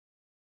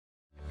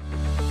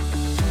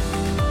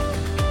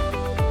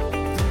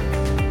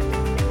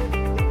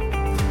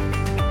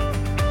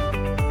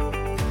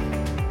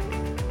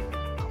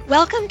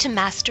Welcome to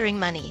Mastering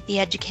Money, the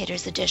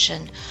Educator's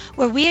Edition,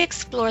 where we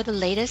explore the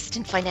latest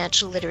in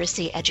financial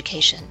literacy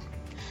education.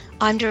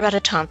 I'm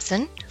Doretta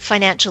Thompson,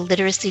 Financial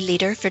Literacy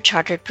Leader for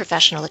Chartered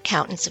Professional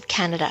Accountants of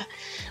Canada.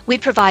 We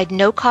provide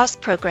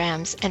no-cost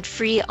programs and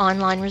free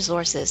online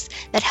resources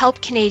that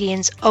help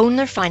Canadians own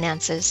their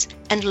finances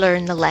and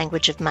learn the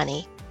language of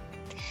money.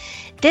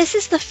 This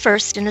is the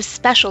first in a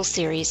special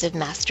series of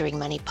Mastering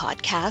Money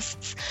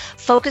podcasts,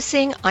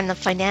 focusing on the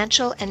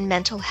financial and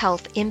mental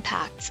health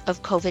impacts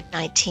of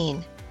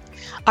COVID-19.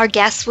 Our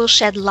guests will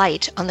shed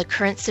light on the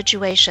current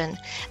situation,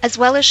 as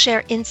well as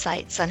share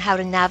insights on how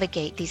to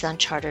navigate these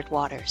uncharted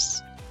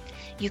waters.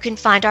 You can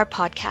find our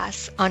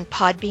podcasts on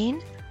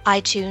Podbean,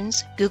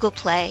 iTunes, Google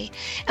Play,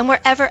 and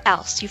wherever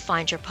else you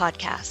find your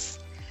podcasts.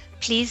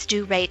 Please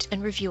do rate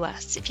and review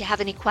us. If you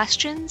have any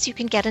questions, you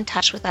can get in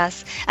touch with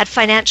us at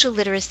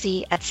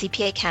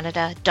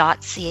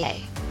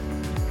financialliteracy@cpacanada.ca.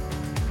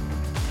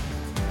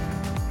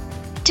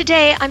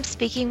 Today, I'm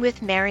speaking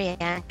with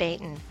Marianne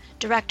Baton,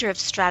 Director of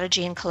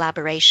Strategy and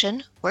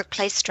Collaboration,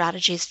 Workplace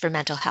Strategies for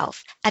Mental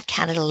Health at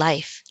Canada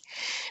Life.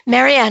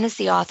 Marianne is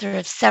the author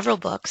of several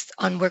books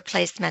on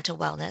workplace mental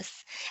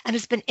wellness and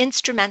has been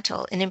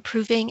instrumental in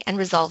improving and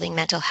resolving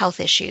mental health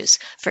issues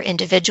for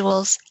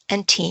individuals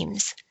and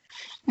teams.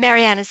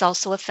 Marianne is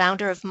also a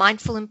founder of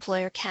Mindful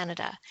Employer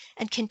Canada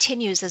and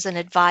continues as an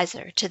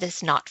advisor to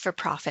this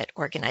not-for-profit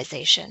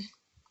organization.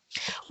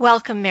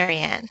 Welcome,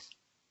 Marianne.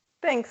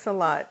 Thanks a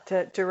lot,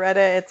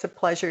 Doretta. It's a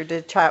pleasure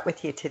to chat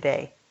with you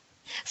today.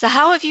 So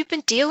how have you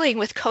been dealing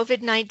with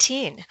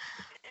COVID-19?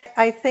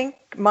 I think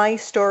my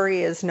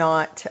story is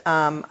not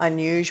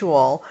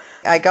unusual.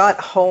 I got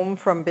home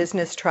from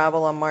business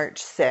travel on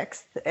March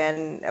 6th,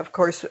 and of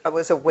course I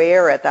was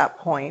aware at that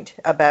point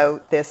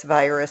about this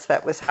virus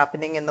that was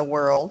happening in the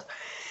world.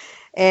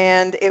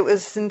 And it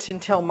wasn't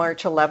until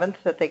March 11th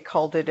that they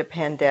called it a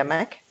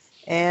pandemic.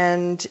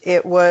 And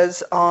it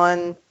was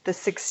on the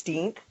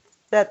 16th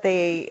that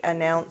they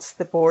announced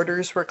the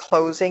borders were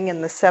closing,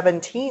 and the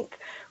 17th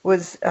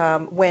was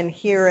when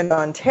here in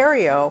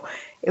Ontario,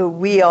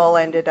 we all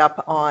ended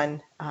up on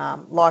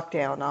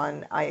lockdown,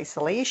 on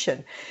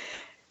isolation.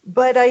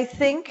 But I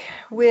think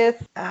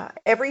with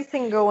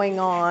everything going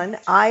on,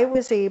 I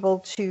was able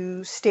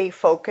to stay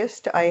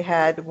focused. I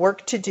had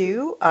work to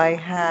do. I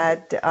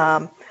had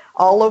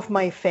all of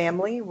my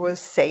family was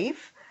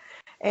safe,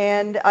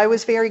 and I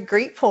was very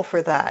grateful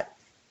for that.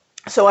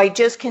 So I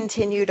just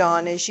continued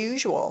on as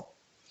usual.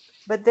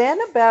 But then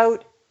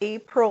about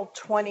April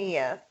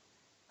 20th,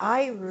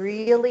 I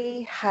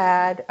really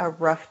had a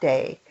rough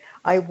day.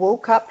 I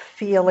woke up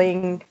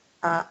feeling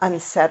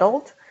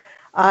unsettled.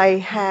 I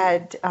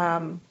had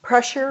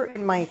pressure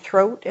in my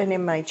throat and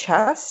in my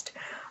chest.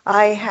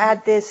 I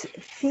had this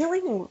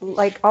feeling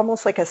like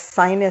almost like a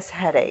sinus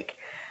headache.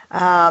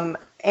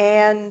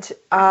 And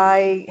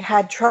I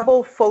had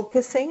trouble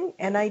focusing,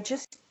 and I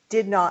just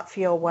did not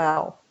feel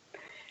well.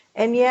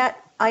 And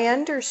yet I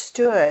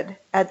understood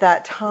at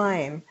that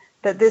time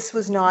that this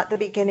was not the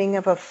beginning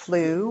of a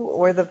flu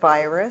or the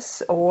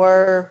virus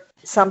or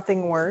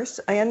something worse.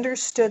 I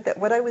understood that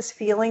what I was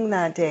feeling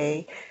that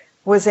day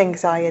was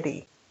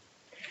anxiety.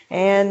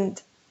 And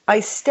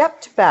I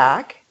stepped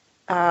back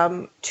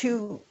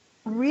to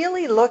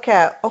really look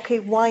at, okay,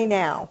 why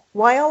now?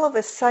 Why all of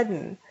a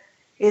sudden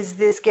is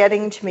this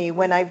getting to me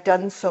when I've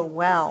done so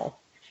well?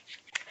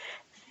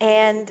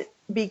 And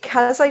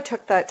because I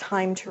took that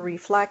time to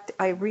reflect,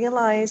 I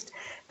realized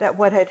that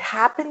what had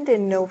happened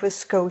in Nova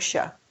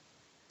Scotia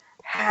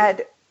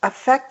had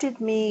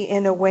affected me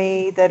in a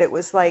way that it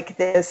was like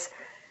this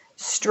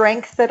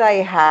strength that I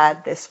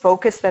had, this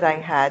focus that I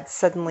had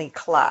suddenly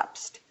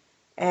collapsed.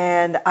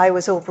 And I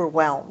was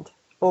overwhelmed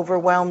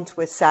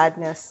with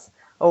sadness,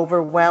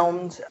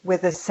 overwhelmed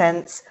with a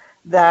sense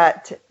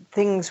that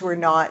things were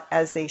not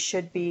as they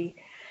should be.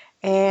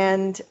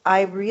 And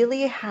I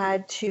really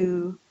had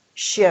to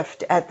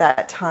shift at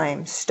that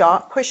time,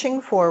 stop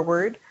pushing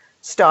forward,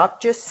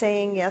 stop just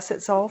saying, yes,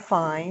 it's all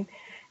fine,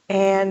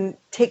 and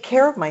take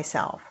care of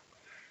myself.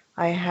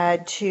 I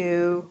had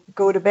to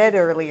go to bed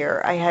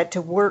earlier. I had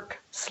to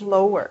work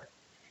slower.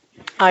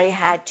 I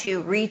had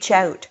to reach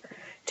out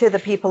to the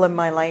people in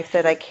my life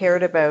that I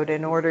cared about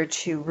in order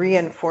to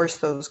reinforce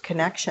those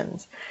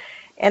connections.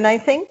 And I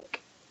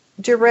think,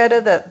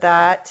 Doretta,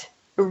 that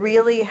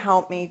really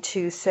helped me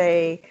to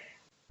say,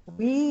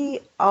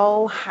 we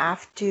all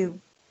have to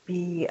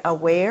be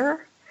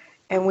aware,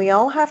 and we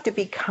all have to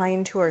be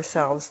kind to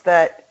ourselves,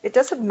 that it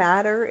doesn't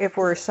matter if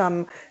we're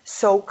some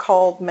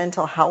so-called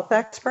mental health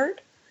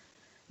expert,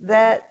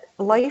 that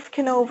life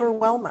can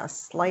overwhelm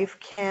us. Life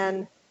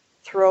can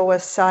throw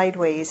us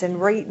sideways.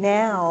 And right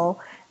now,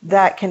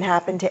 that can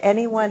happen to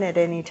anyone at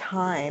any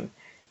time.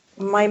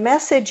 My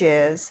message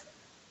is,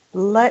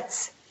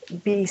 let's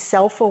be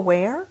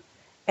self-aware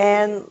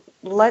and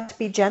let's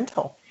be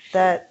gentle.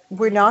 That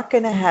we're not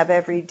going to have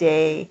every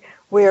day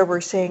where we're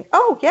saying,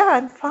 oh, yeah,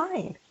 I'm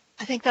fine.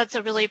 I think that's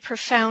a really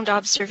profound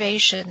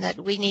observation, that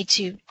we need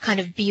to kind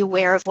of be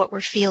aware of what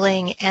we're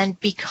feeling and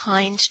be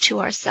kind to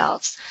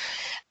ourselves.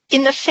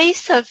 In the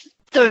face of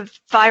the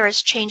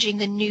virus changing,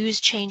 the news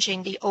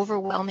changing, the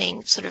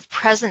overwhelming sort of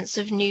presence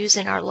of news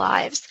in our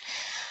lives,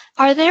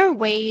 are there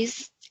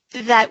ways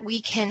that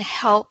we can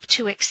help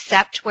to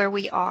accept where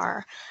we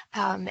are,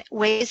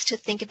 ways to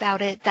think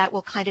about it that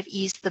will kind of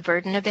ease the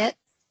burden a bit?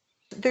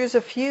 There's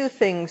a few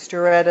things,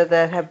 Doretta,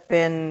 that have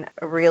been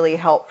really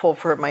helpful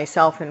for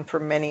myself and for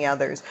many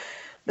others.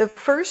 The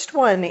first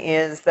one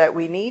is that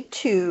we need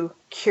to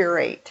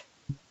curate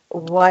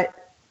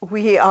what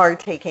we are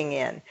taking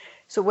in.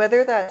 So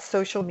whether that's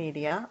social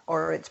media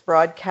or it's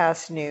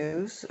broadcast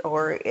news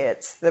or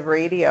it's the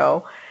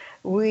radio,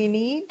 we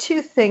need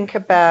to think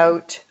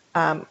about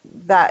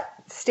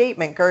that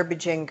statement,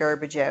 garbage in,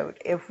 garbage out.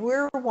 If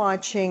we're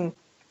watching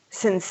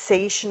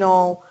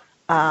sensational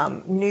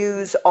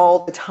news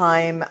all the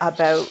time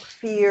about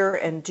fear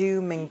and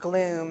doom and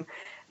gloom,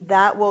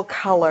 that will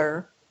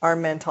color our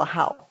mental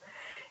health.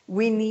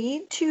 We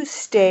need to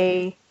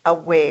stay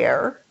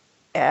aware,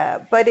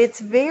 but it's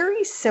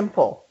very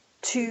simple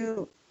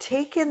to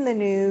take in the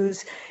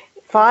news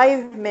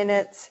 5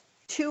 minutes,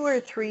 2 or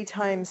 3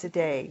 times a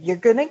day. You're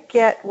going to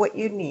get what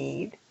you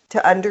need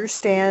to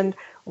understand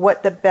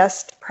what the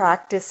best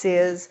practice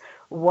is,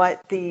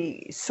 what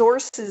the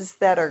sources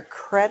that are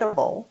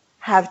credible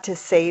have to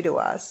say to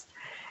us,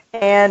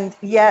 and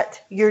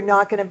yet you're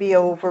not going to be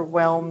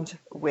overwhelmed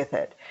with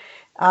it.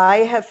 I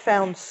have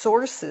found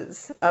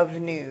sources of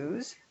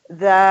news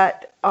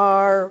that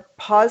are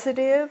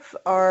positive,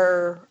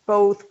 are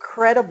both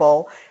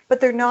credible,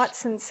 but they're not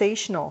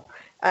sensational.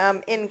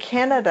 In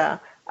Canada,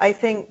 I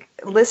think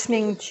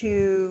listening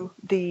to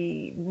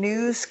the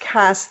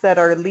newscasts that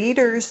our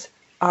leaders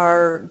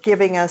are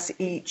giving us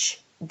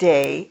each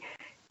day,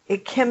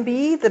 it can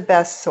be the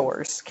best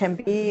source, can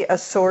be a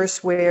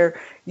source where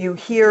you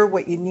hear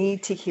what you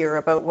need to hear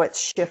about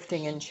what's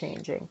shifting and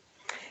changing.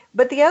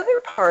 But the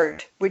other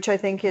part, which I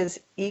think is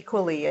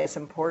equally as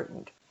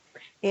important,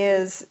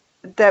 is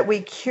that we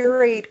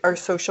curate our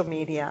social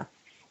media.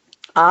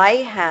 I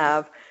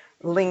have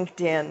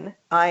LinkedIn.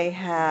 I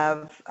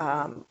have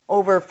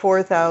over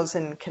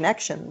 4,000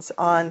 connections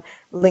on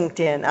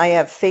LinkedIn. I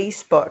have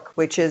Facebook,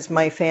 which is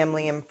my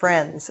family and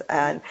friends.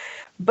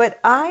 But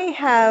I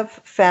have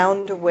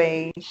found a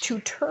way to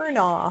turn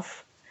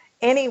off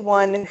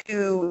anyone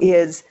who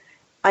is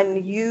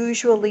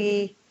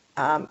unusually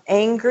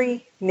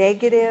angry,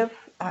 negative,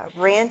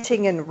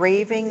 ranting and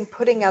raving,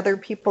 putting other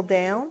people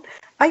down.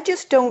 I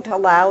just don't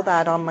allow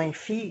that on my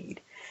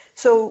feed.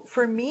 So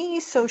for me,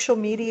 social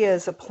media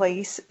is a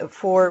place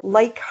for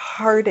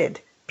like-hearted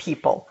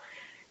people.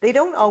 They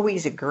don't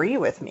always agree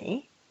with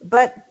me,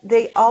 but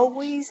they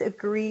always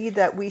agree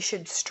that we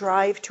should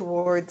strive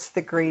towards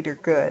the greater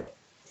good.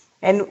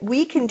 And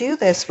we can do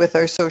this with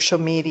our social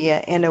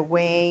media in a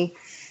way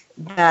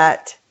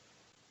that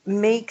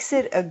makes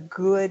it a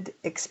good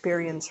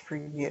experience for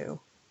you.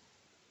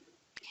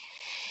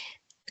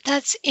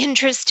 That's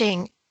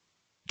interesting.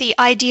 The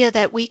idea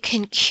that we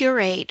can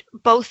curate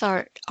both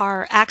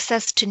our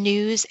access to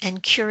news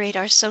and curate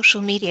our social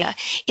media.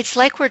 It's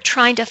like we're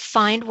trying to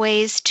find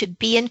ways to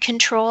be in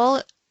control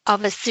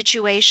of a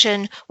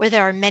situation where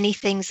there are many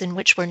things in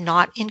which we're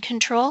not in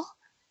control.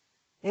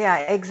 Yeah,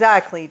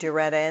 exactly,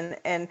 Doretta.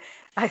 And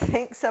I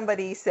think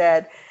somebody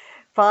said,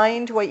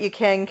 find what you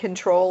can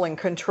control and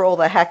control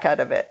the heck out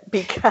of it,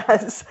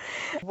 because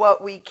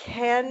what we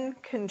can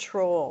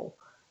control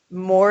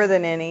more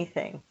than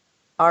anything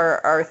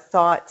are our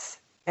thoughts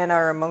and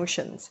our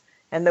emotions.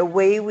 And the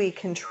way we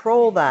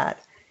control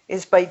that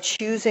is by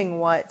choosing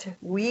what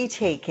we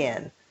take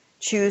in,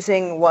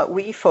 choosing what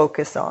we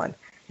focus on.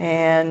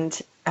 And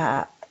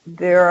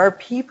there are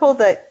people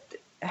that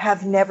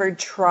have never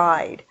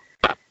tried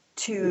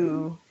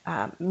to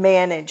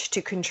manage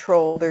to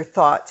control their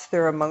thoughts,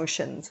 their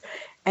emotions.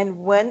 And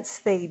once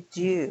they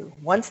do,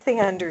 once they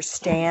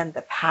understand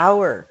the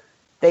power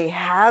they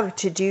have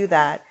to do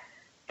that,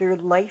 their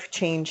life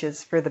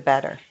changes for the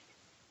better.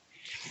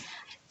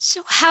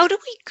 So how do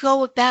we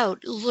go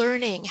about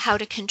learning how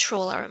to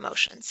control our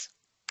emotions?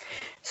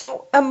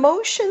 So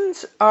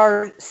emotions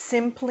are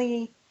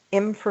simply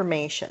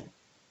information.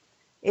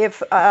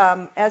 If,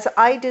 as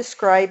I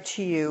described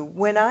to you,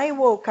 when I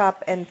woke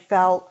up and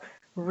felt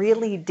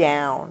really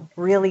down,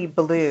 really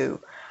blue,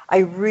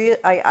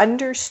 I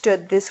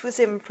understood this was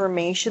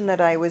information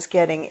that I was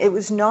getting. It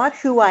was not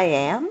who I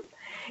am.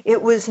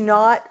 It was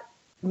not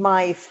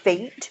my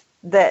fate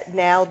that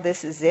now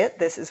this is it.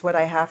 This is what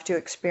I have to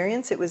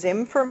experience. It was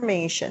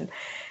information.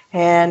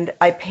 And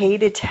I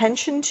paid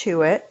attention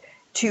to it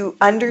to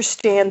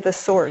understand the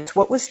source.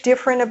 What was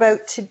different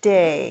about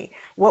today?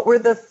 What were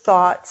the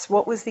thoughts?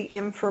 What was the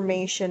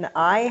information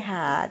I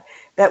had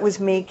that was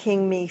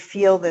making me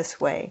feel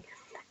this way?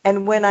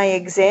 And when I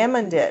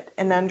examined it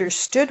and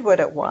understood what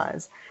it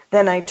was,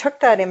 then I took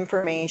that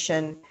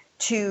information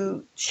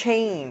to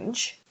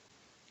change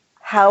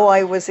how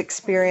I was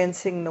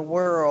experiencing the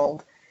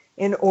world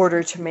in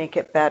order to make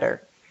it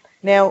better.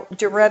 Now,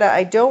 Doretta,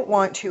 I don't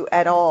want to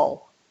at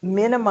all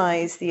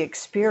minimize the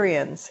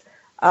experience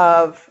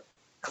of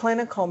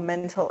clinical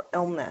mental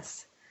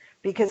illness,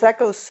 because that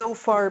goes so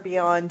far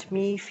beyond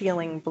me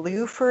feeling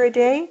blue for a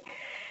day.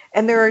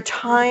 And there are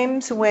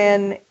times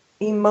when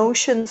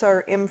emotions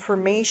are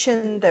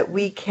information that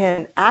we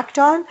can act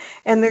on,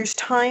 and there's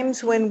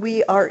times when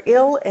we are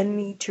ill and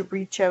need to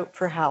reach out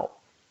for help.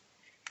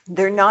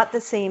 They're not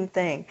the same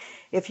thing.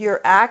 If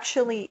you're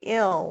actually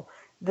ill,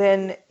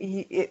 then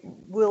it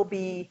will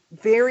be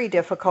very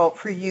difficult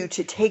for you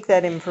to take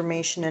that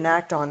information and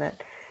act on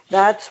it.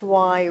 That's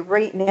why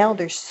right now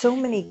there's so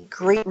many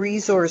great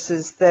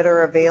resources that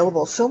are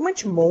available. So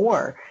much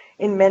more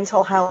in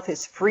mental health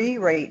is free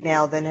right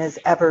now than has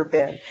ever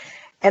been.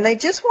 And I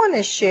just want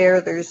to share,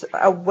 there's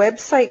a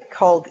website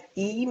called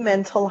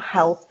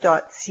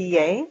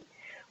ementalhealth.ca,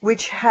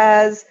 which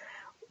has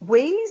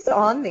ways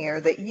on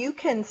there that you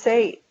can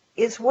say,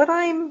 is what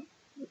I'm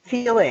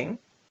feeling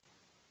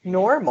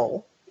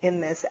normal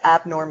in this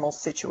abnormal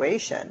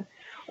situation,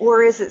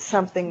 or is it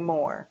something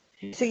more?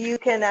 So you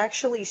can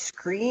actually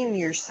screen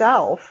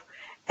yourself,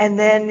 and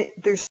then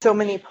there's so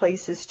many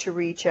places to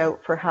reach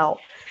out for help.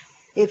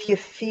 If you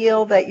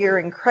feel that you're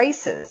in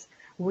crisis,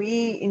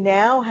 we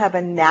now have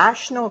a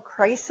national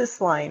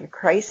crisis line,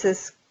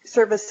 Crisis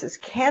Services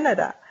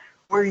Canada,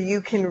 where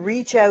you can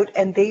reach out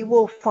and they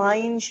will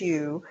find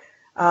you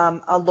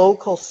a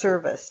local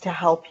service to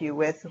help you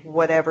with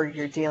whatever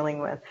you're dealing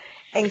with.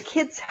 And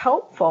Kids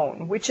Help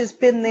Phone, which has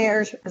been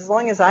there as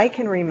long as I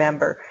can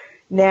remember,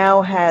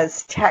 now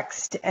has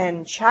text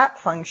and chat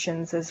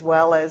functions as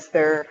well as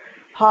their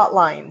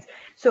hotlines.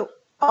 So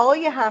all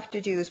you have to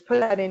do is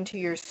put that into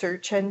your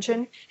search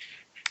engine,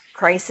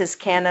 Crisis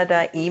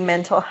Canada,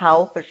 eMental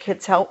Health, or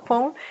Kids Help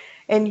Phone,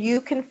 and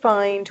you can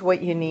find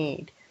what you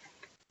need.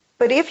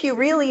 But if you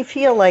really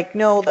feel like,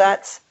 no,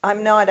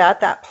 I'm not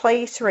at that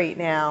place right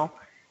now,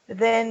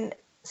 then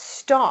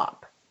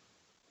stop.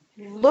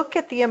 Look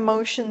at the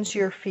emotions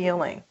you're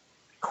feeling.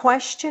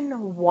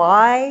 Question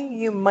why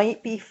you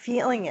might be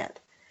feeling it,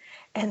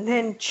 and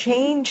then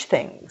change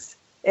things.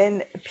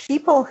 And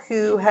people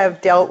who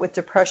have dealt with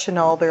depression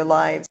all their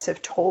lives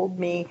have told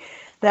me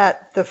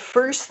that the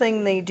first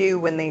thing they do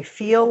when they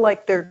feel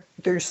like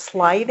they're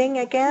sliding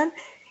again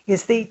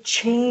is they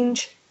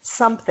change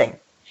something.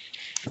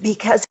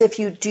 Because if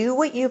you do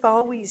what you've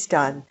always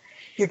done,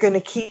 you're going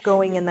to keep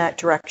going in that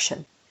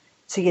direction.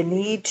 So you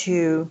need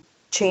to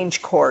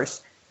change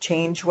course,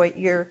 change what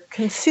you're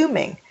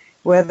consuming,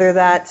 whether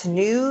that's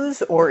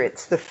news or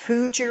it's the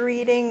food you're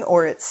eating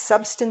or it's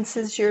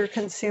substances you're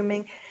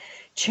consuming.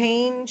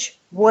 Change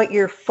what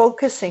you're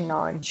focusing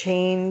on,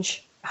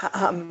 change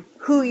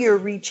who you're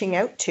reaching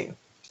out to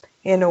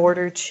in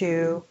order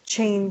to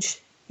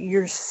change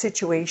your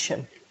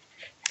situation,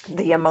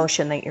 the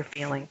emotion that you're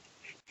feeling.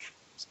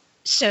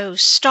 So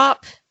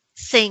stop,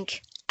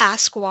 think,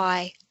 ask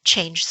why,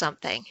 change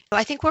something.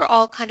 I think we're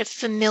all kind of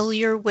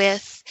familiar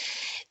with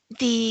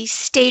the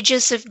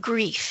stages of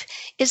grief.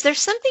 Is there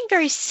something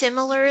very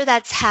similar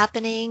that's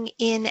happening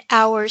in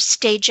our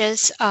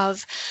stages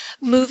of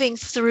moving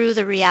through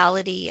the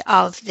reality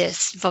of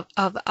this,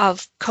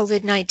 of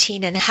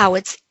COVID-19 and how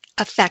it's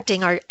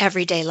affecting our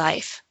everyday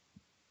life?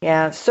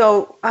 Yeah,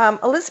 so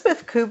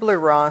Elizabeth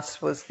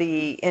Kubler-Ross was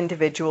the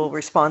individual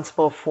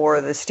responsible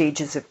for the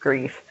stages of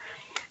grief.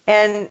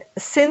 And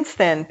since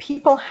then,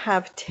 people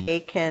have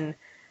taken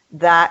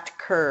that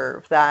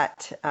curve,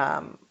 that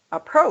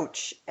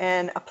approach,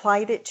 and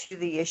applied it to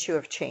the issue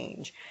of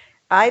change.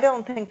 I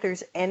don't think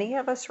there's any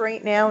of us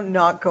right now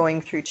not going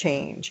through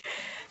change.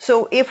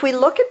 So if we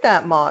look at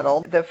that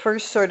model, the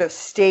first sort of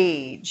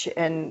stage,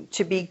 and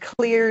to be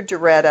clear,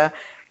 Doretta,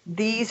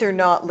 these are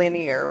not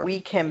linear. We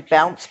can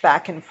bounce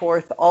back and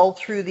forth all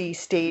through these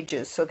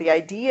stages. So the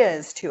idea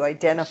is to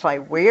identify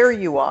where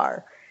you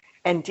are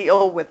and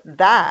deal with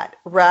that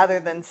rather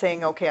than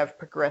saying, okay, I've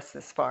progressed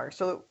this far.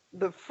 So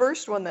the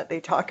first one that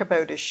they talk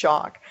about is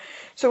shock.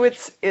 So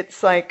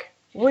it's like,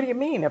 what do you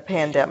mean a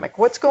pandemic?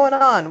 What's going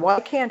on? Why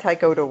can't I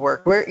go to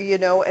work?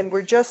 And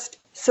we're just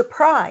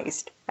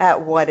surprised at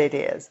what it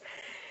is.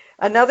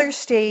 Another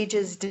stage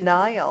is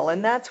denial,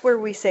 and that's where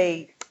we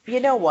say, you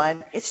know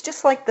what, it's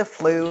just like the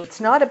flu. It's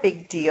not a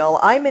big deal.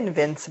 I'm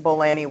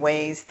invincible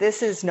anyways.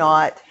 This is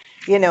not,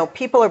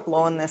 people are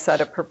blowing this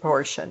out of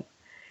proportion.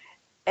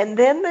 And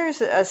then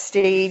there's a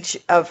stage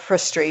of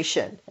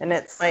frustration, and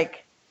it's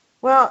like,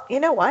 well, you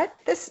know what?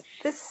 This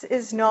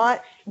is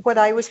not what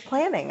I was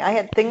planning. I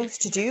had things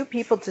to do,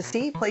 people to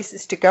see,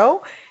 places to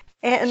go,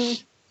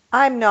 and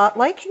I'm not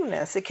liking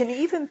this. It can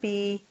even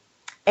be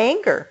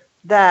anger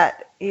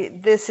that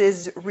this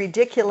is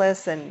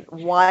ridiculous and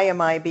why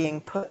am I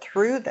being put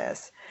through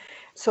this?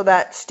 So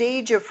that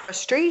stage of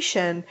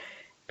frustration,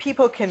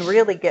 people can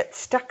really get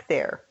stuck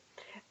there.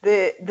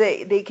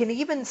 They can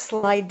even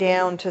slide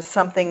down to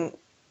something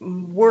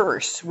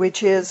worse,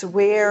 which is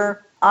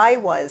where I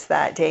was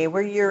that day,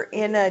 where you're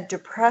in a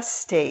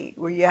depressed state,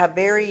 where you have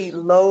very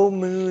low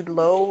mood,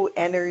 low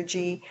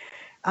energy.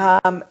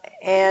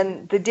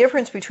 And the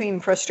difference between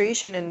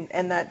frustration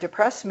and that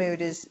depressed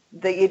mood is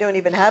that you don't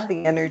even have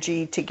the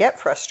energy to get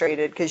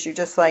frustrated because you're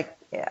just like,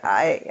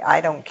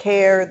 I don't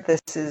care.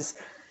 This is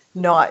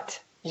not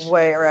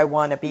where I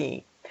want to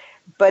be.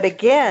 But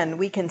again,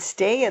 we can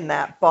stay in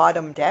that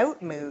bottomed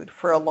out mood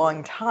for a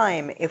long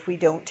time if we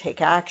don't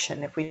take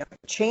action, if we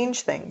don't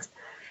change things.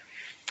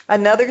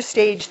 Another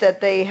stage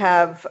that they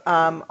have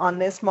on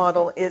this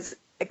model is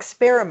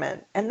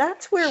experiment. And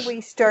that's where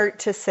we start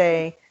to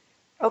say,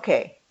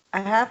 okay, I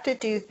have to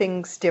do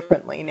things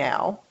differently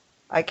now.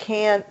 I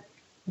can't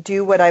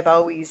do what I've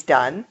always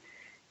done.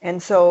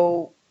 And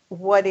so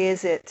what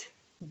is it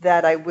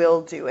that I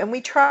will do? And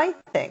we try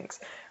things.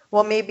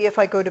 Well, maybe if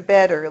I go to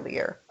bed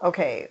earlier,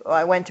 okay, well,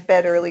 I went to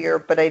bed earlier,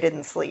 but I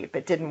didn't sleep.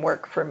 It didn't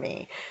work for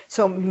me.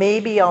 So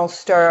maybe I'll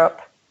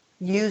start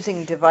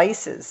using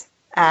devices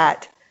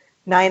at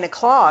 9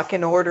 o'clock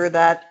in order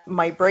that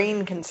my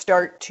brain can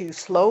start to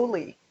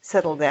slowly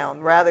settle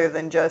down rather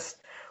than just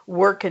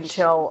work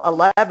until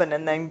 11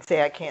 and then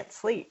say I can't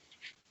sleep.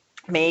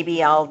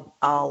 Maybe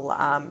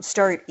I'll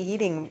start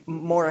eating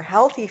more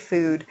healthy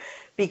food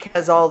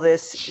because all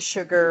this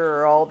sugar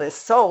or all this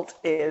salt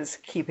is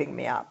keeping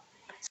me up.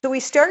 So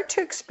we start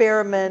to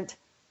experiment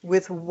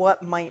with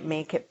what might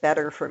make it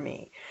better for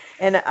me.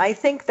 And I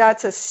think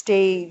that's a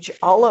stage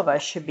all of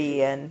us should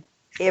be in,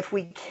 if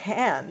we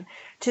can,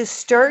 to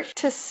start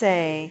to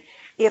say,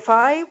 if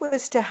I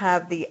was to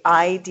have the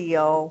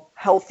ideal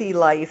healthy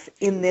life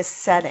in this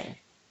setting,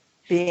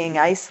 being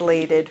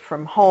isolated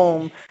from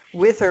home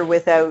with or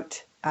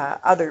without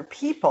other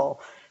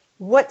people,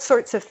 what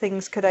sorts of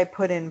things could I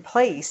put in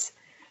place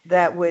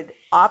that would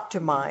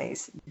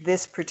optimize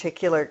this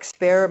particular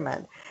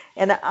experiment?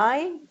 And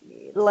I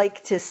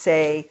like to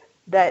say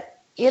that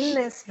in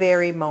this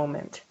very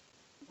moment,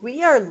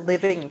 we are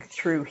living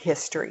through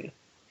history.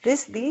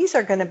 These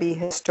are going to be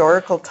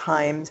historical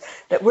times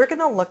that we're going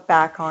to look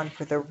back on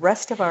for the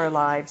rest of our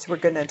lives. We're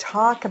going to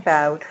talk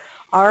about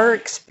our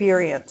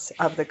experience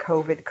of the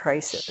COVID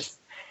crisis.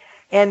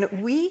 And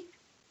we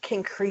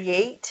can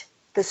create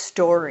the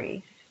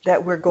story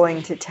that we're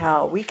going to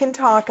tell. We can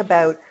talk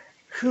about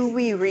who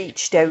we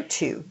reached out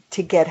to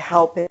get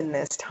help in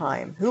this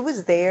time, who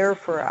was there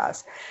for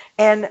us,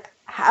 and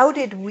how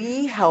did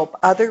we help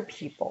other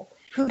people?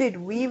 Who did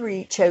we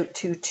reach out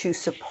to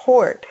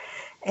support?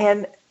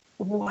 And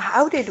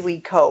how did we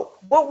cope?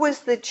 What was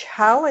the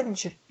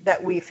challenge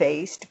that we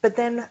faced? But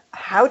then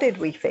how did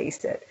we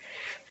face it?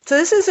 So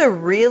this is a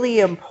really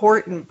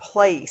important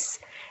place.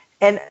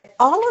 And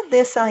all of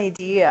this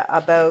idea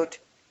about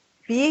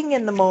being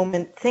in the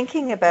moment,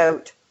 thinking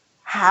about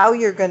how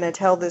you're going to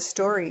tell this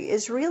story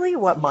is really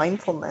what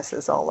mindfulness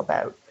is all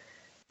about.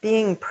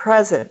 Being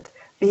present,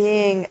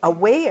 being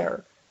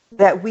aware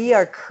that we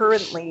are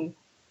currently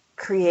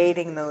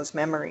creating those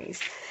memories.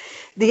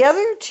 The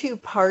other two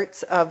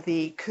parts of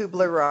the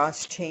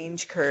Kubler-Ross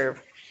change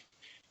curve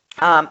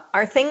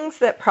are things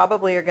that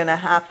probably are going to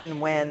happen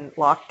when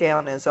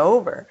lockdown is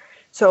over.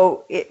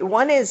 So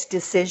one is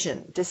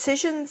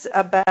decisions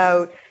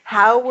about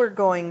how we're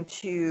going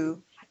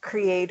to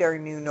create our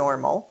new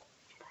normal.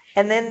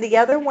 And then the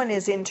other one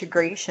is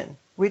integration,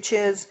 which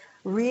is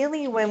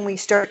really when we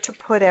start to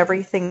put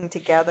everything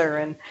together.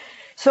 And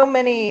so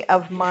many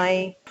of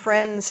my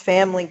friends,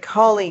 family,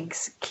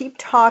 colleagues keep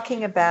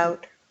talking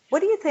about, what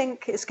do you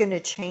think is going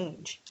to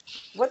change?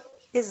 What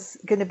is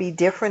going to be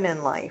different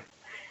in life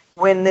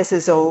when this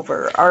is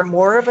over? Are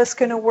more of us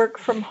going to work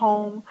from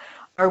home?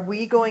 Are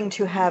we going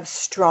to have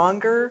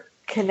stronger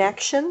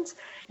connections?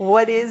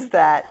 What is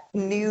that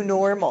new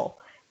normal?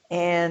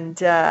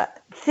 And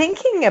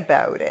thinking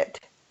about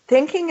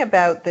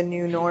the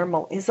new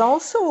normal is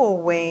also a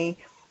way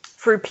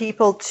for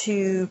people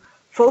to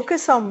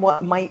focus on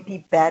what might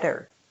be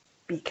better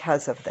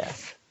because of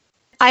this.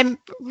 I'm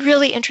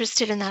really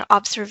interested in that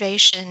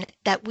observation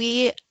that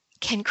we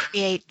can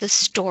create the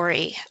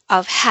story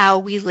of how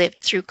we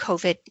lived through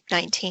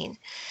COVID-19.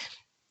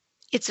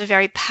 It's a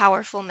very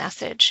powerful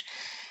message.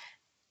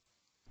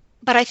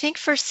 But I think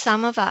for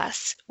some of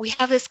us, we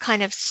have this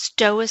kind of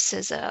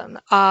stoicism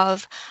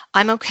of,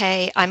 I'm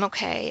okay, I'm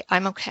okay,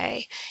 I'm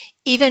okay,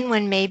 even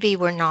when maybe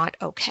we're not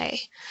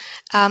okay.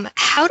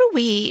 How do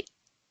we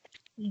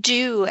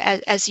do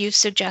as you've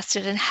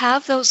suggested and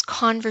have those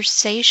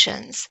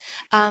conversations,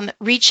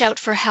 reach out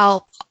for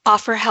help,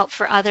 offer help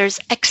for others,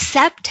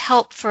 accept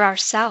help for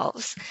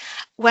ourselves,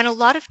 when a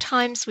lot of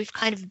times we've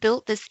kind of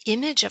built this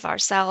image of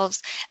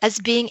ourselves as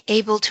being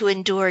able to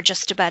endure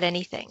just about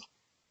anything?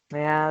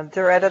 Yeah,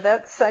 Doretta,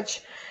 that's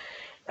such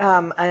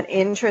an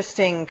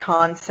interesting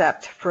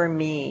concept for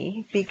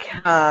me,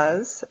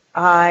 because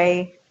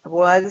I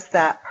was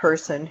that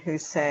person who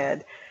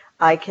said,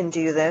 I can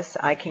do this,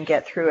 I can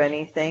get through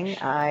anything,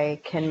 I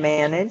can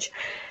manage.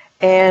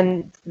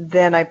 And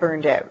then I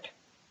burned out.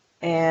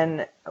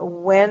 And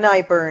when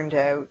I burned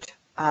out,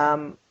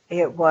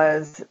 it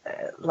was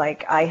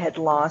like I had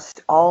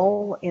lost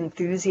all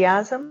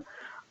enthusiasm,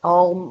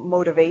 all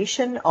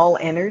motivation, all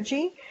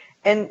energy.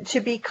 And to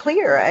be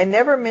clear, I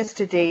never missed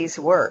a day's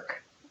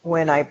work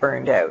when I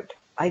burned out.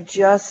 I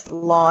just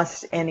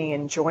lost any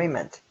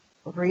enjoyment,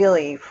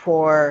 really,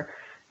 for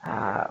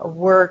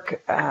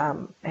work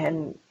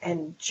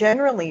and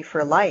generally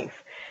for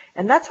life.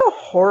 And that's a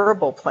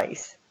horrible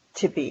place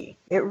to be.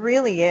 It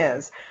really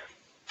is.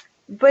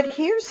 But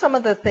here's some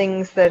of the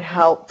things that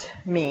helped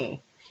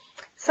me.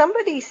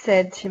 Somebody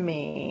said to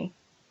me,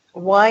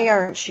 why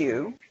aren't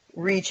you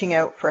reaching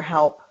out for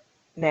help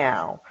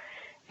now?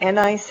 And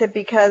I said,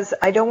 because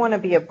I don't want to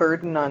be a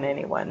burden on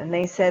anyone. And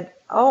they said,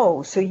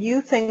 oh, so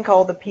you think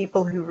all the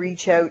people who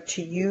reach out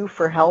to you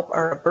for help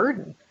are a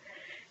burden?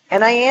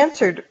 And I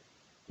answered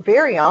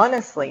very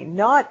honestly,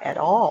 not at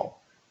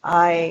all.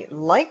 I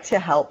like to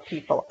help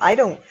people. I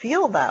don't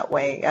feel that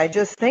way. I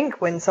just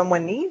think when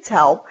someone needs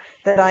help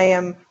that I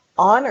am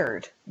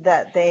honored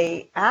that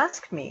they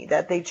ask me,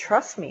 that they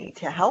trust me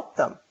to help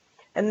them.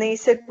 And they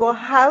said, well,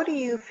 how do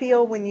you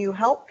feel when you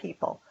help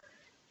people?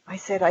 I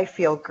said, I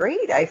feel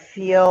great. I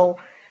feel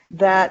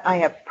that I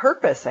have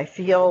purpose. I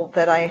feel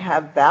that I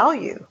have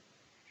value.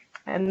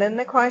 And then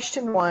the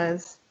question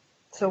was,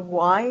 so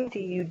why do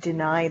you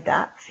deny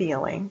that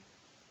feeling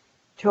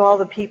to all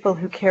the people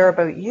who care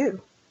about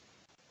you?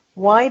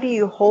 Why do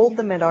you hold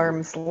them at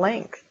arm's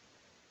length,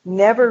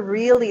 never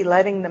really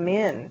letting them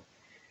in,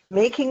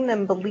 making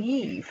them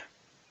believe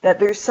that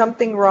there's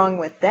something wrong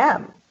with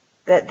them,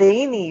 that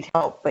they need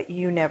help, but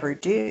you never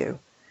do?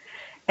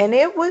 And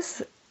it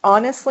was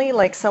honestly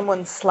like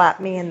someone slapped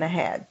me in the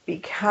head,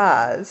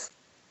 because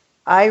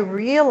I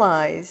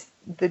realized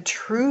the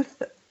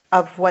truth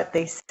of what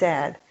they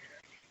said,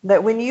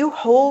 that when you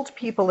hold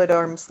people at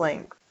arm's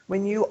length,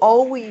 when you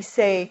always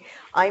say,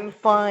 I'm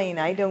fine,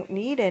 I don't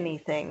need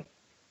anything,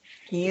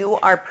 you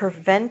are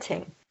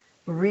preventing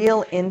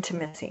real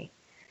intimacy,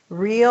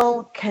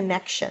 real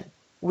connection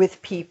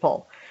with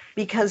people,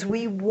 because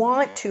we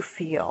want to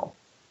feel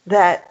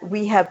that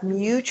we have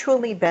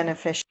mutually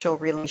beneficial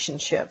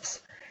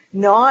relationships,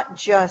 not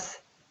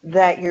just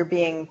that you're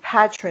being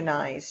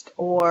patronized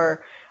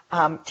or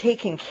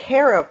taken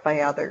care of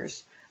by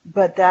others,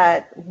 but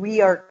that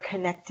we are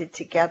connected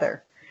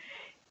together.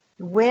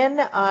 When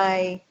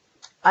I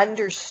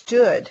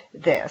understood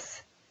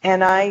this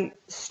and I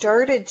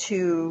started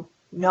to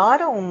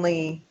not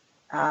only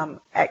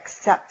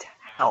accept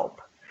help,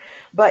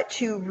 but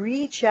to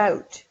reach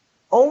out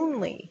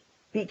only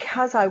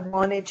because I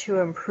wanted to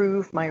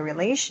improve my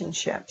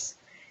relationships,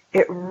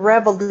 it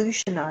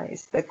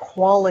revolutionized the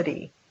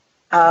quality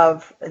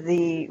of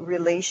the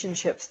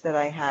relationships that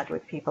I had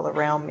with people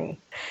around me.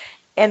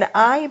 And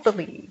I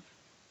believe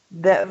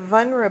that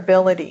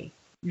vulnerability,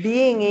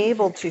 being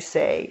able to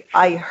say,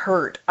 I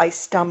hurt, I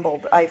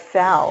stumbled, I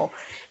fell,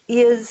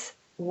 is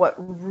what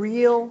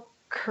real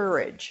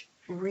courage,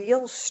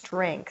 real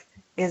strength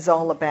is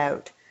all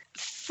about.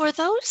 For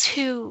those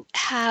who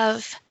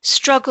have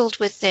struggled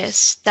with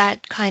this,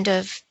 that kind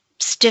of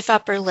stiff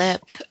upper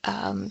lip,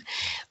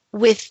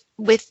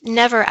 with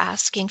never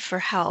asking for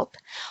help,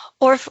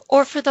 or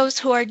for those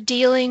who are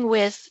dealing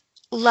with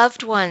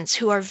loved ones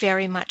who are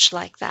very much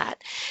like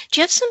that, do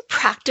you have some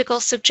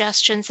practical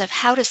suggestions of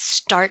how to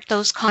start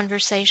those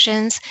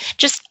conversations?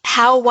 Just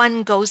how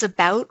one goes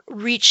about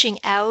reaching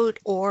out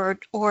or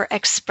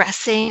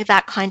expressing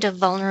that kind of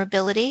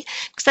vulnerability?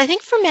 Because I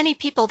think for many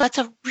people that's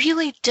a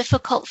really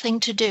difficult thing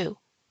to do.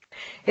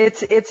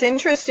 It's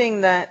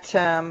interesting that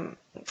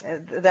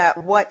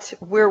that what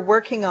we're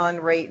working on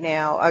right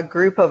now, a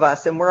group of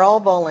us, and we're all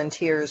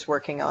volunteers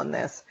working on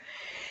this,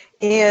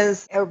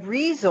 is a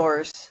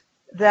resource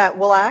that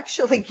will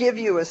actually give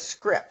you a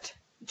script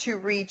to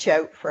reach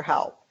out for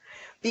help,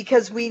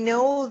 because we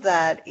know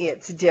that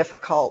it's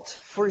difficult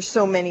for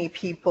so many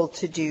people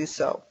to do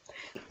so.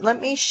 Let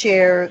me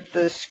share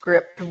the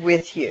script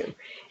with you.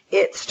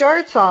 It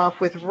starts off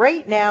with,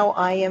 right now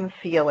I am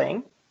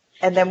feeling,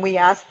 and then we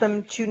ask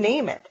them to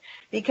name it.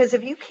 Because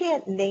if you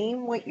can't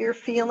name what you're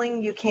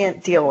feeling, you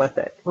can't deal with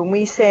it. When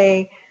we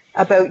say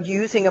about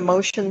using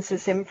emotions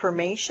as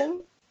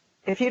information,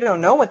 if you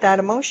don't know what that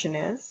emotion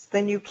is,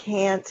 then you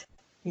can't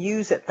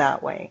use it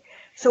that way.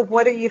 So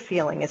what are you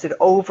feeling? Is it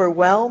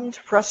overwhelmed,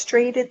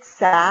 frustrated,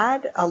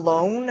 sad,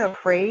 alone,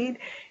 afraid?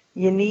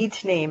 You need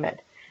to name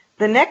it.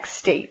 The next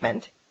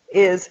statement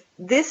is,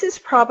 this is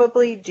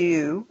probably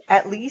due,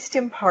 at least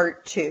in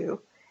part, to,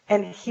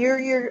 and here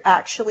you're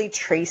actually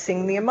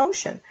tracing the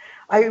emotion.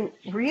 I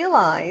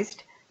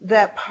realized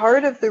that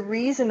part of the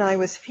reason I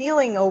was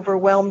feeling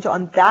overwhelmed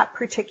on that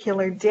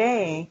particular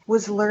day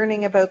was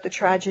learning about the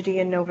tragedy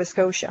in Nova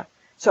Scotia.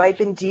 So I'd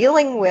been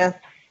dealing with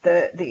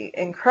the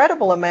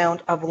incredible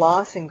amount of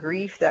loss and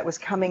grief that was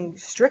coming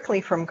strictly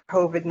from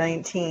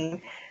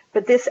COVID-19,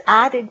 but this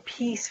added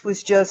piece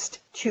was just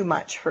too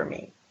much for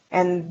me.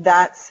 And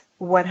that's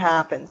what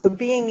happened. So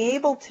being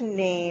able to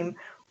name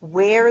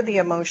where the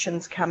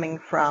emotion's coming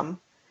from,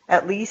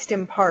 at least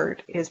in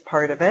part, is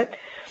part of it.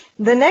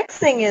 The next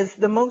thing is,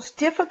 the most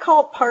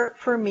difficult part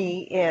for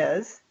me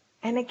is,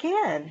 and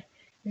again,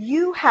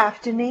 you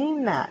have to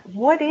name that.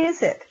 What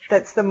is it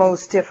that's the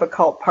most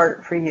difficult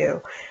part for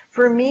you?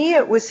 For me,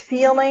 it was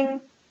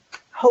feeling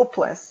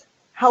hopeless,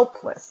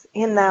 helpless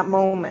in that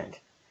moment.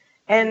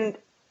 And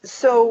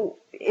so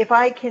if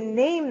I can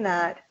name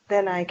that,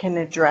 then I can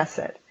address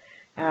it.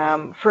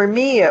 For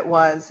me, it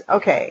was,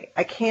 okay,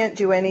 I can't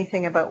do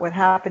anything about what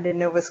happened in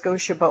Nova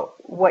Scotia,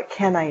 but what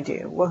can I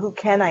do? Well, who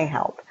can I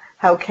help?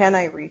 How can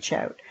I reach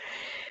out?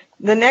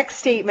 The next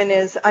statement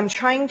is, I'm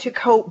trying to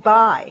cope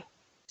by.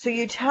 So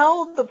you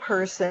tell the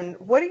person,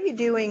 what are you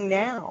doing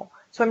now?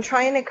 So I'm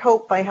trying to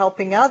cope by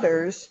helping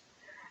others.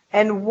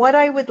 And what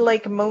I would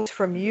like most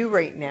from you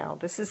right now,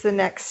 this is the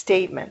next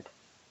statement.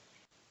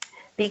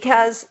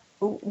 Because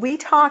we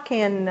talk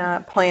in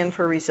Plan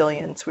for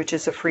Resilience, which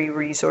is a free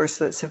resource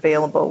that's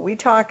available. We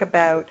talk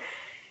about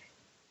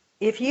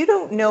if you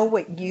don't know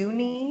what you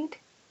need,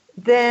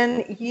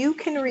 then you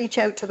can reach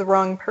out to the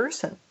wrong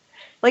person.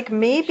 Like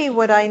maybe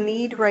what I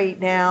need right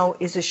now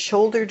is a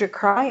shoulder to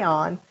cry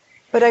on,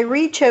 but I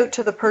reach out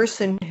to the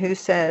person who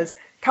says,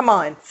 come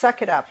on,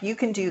 suck it up. You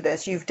can do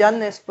this. You've done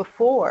this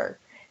before.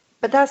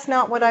 But that's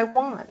not what I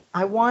want.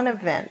 I want to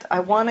vent. I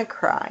want to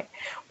cry.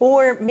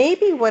 Or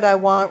maybe what I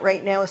want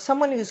right now is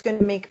someone who's going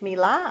to make me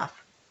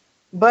laugh.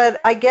 But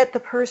I get the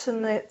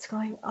person that's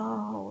going,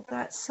 oh,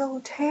 that's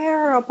so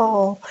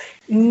terrible.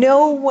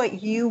 Know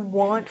what you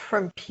want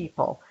from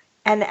people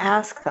and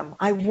ask them.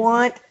 I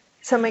want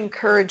some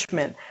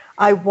encouragement.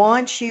 I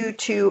want you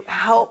to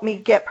help me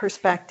get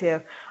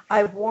perspective.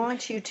 I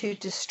want you to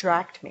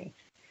distract me.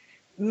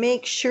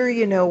 Make sure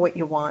you know what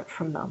you want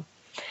from them.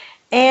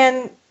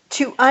 And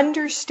to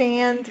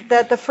understand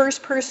that the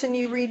first person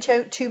you reach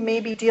out to may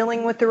be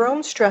dealing with their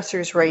own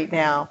stressors right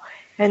now,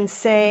 and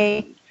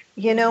say,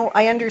 you know,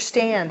 I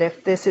understand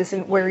if this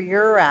isn't where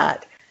you're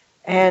at,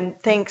 and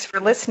thanks for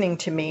listening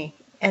to me.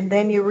 And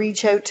then you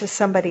reach out to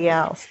somebody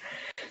else.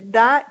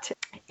 That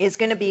is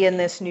going to be in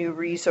this new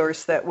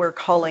resource that we're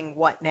calling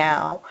What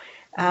Now?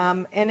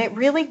 And it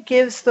really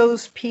gives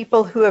those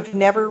people who have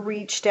never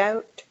reached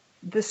out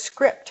the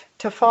script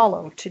to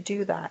follow to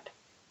do that.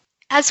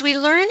 As we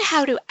learn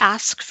how to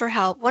ask for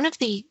help, one of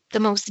the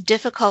most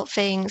difficult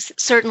things,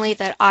 certainly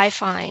that I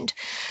find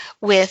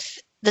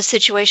with the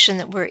situation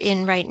that we're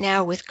in right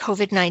now with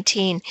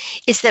COVID-19,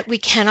 is that we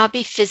cannot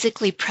be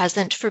physically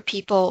present for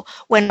people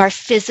when our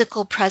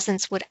physical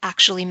presence would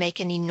actually make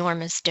an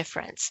enormous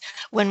difference,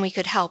 when we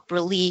could help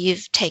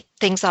relieve, take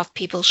things off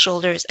people's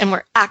shoulders, and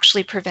we're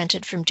actually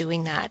prevented from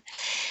doing that.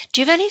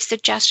 Do you have any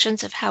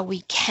suggestions of how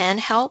we can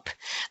help,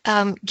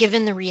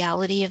 given the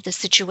reality of the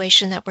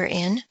situation that we're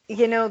in?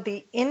 You know,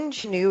 the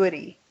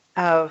ingenuity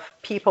of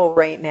people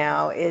right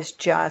now is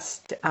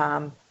just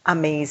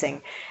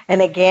amazing.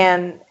 And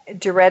again,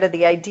 Doretta,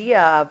 the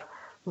idea of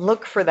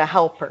look for the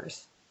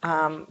helpers,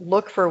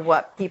 look for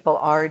what people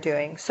are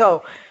doing.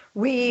 So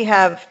we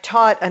have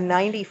taught a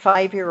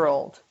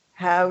 95-year-old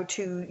how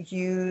to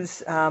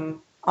use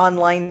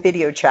online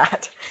video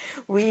chat.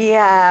 We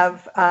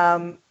have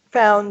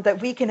found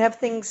that we can have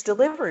things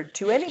delivered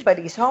to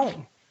anybody's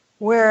home,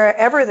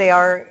 wherever they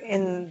are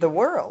in the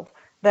world,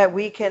 that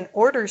we can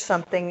order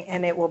something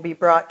and it will be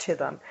brought to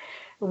them.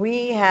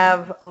 We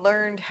have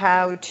learned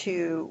how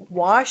to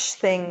wash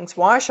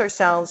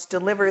ourselves,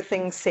 deliver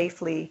things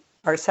safely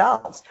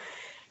ourselves.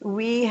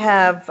 We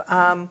have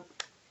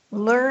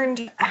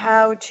learned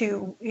how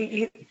to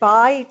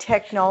buy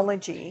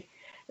technology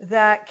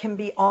that can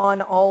be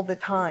on all the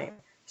time,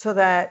 so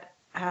that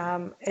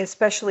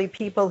especially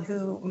people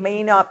who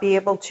may not be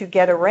able to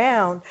get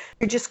around,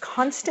 they're just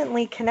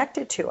constantly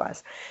connected to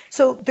us.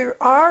 So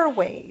there are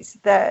ways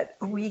that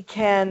we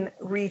can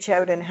reach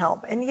out and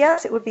help. And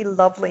yes, it would be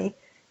lovely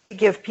to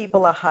give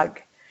people a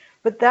hug,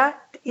 but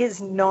that is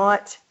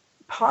not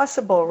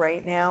possible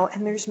right now.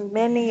 And there's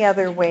many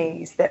other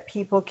ways that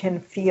people can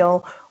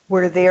feel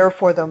we're there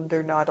for them,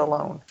 they're not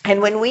alone. And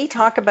when we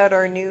talk about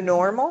our new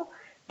normal,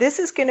 this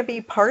is going to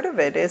be part of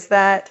it, is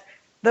that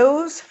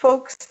those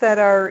folks that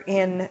are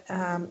in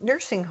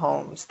nursing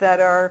homes,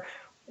 that are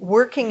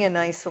working in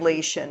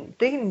isolation,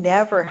 they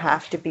never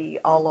have to be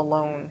all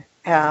alone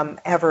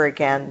ever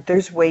again.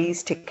 There's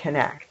ways to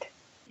connect.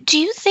 Do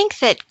you think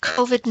that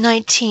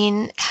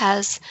COVID-19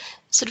 has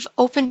sort of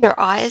opened your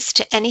eyes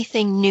to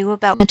anything new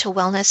about mental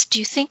wellness? Do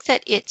you think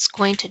that it's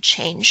going to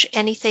change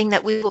anything,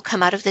 that we will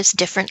come out of this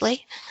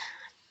differently?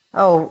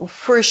 Oh,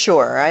 for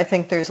sure. I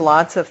think there's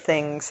lots of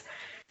things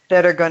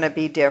that are going to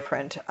be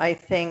different. I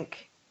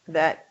think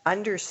that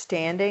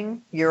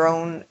understanding your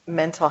own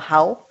mental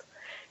health,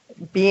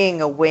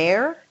 being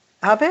aware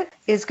of it,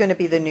 is going to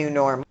be the new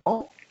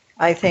normal.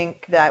 I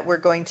think that we're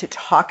going to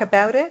talk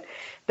about it,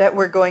 that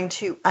we're going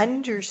to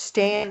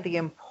understand the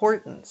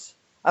importance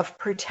of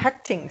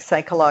protecting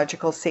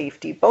psychological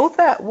safety, both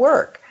at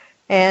work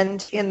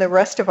and in the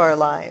rest of our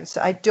lives.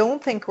 I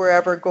don't think we're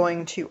ever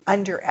going to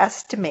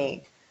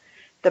underestimate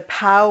the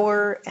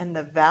power and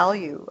the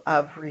value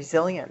of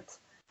resilience.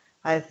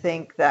 I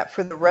think that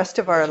for the rest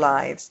of our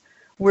lives,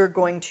 we're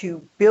going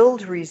to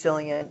build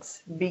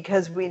resilience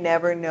because we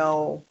never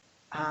know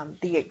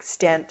the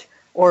extent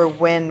or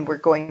when we're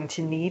going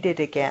to need it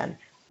again.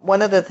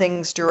 One of the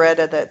things,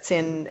 Doretta, that's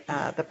in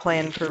the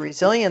Plan for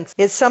Resilience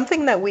is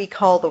something that we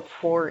call the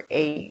 4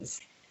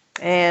 A's.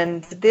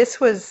 And this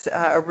was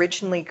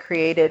originally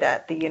created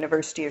at the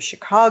University of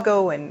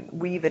Chicago, and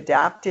we've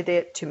adapted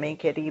it to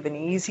make it even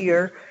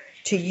easier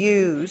to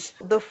use.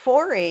 The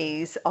 4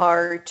 A's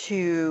are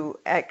to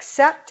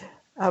accept,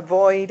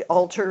 avoid,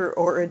 alter,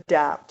 or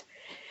adapt.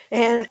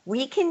 And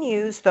we can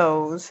use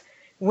those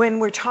when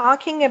we're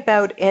talking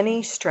about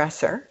any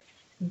stressor,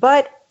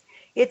 But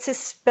it's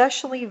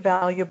especially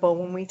valuable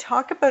when we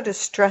talk about a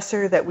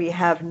stressor that we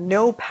have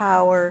no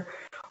power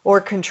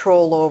or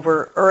control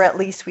over, or at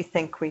least we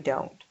think we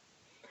don't.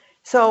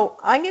 So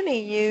I'm going to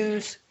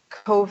use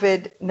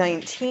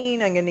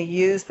COVID-19, I'm going to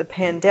use the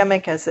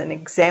pandemic as an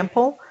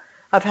example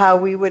of how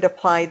we would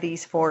apply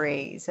these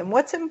 4A's. And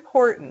what's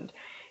important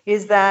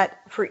is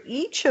that for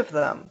each of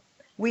them,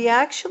 we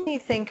actually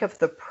think of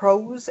the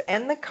pros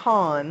and the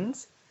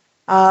cons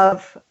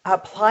of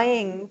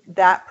applying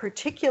that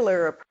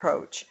particular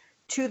approach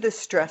to the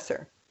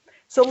stressor.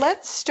 So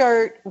let's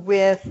start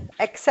with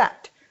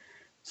accept.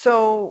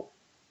 So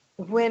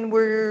when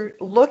we're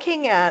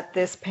looking at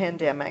this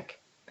pandemic,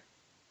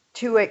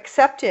 to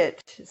accept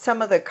it,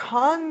 some of the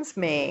cons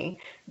may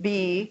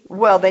be,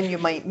 well, then you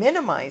might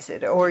minimize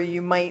it, or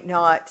you might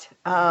not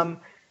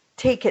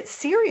take it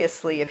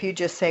seriously if you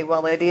just say,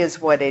 well, it is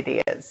what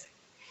it is.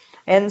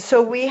 And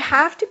so we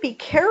have to be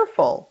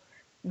careful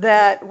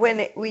that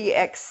when we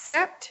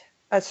accept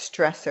a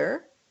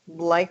stressor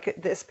like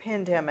this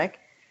pandemic,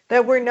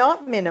 that we're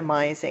not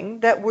minimizing,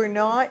 that we're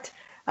not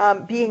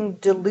being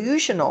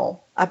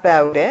delusional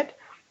about it,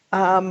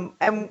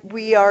 and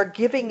we are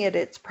giving it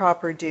its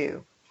proper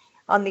due.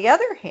 On the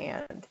other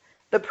hand,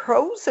 the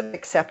pros of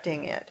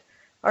accepting it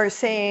are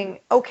saying,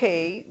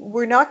 okay,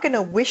 we're not going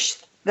to wish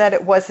that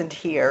it wasn't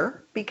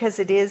here because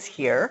it is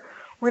here.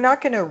 We're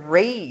not going to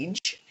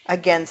rage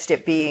against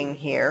it being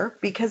here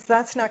because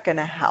that's not going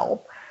to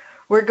help.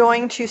 We're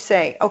going to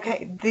say,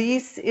 okay,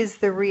 this is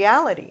the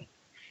reality.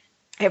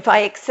 If I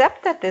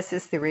accept that this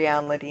is the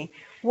reality,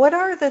 what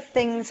are the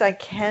things I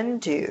can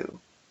do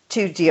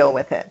to deal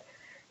with it?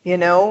 You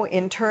know,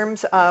 in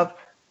terms of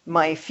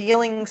my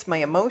feelings, my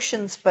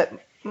emotions, but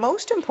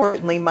most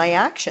importantly, my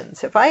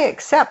actions. If I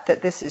accept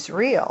that this is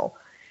real,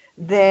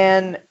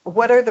 then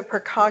what are the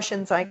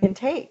precautions I can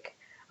take?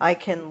 I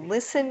can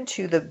listen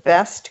to the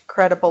best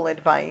credible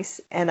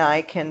advice and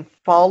I can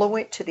follow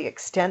it to the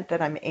extent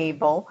that I'm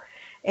able,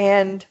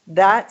 and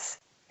that's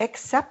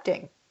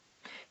accepting.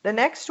 The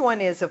next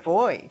one is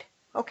avoid.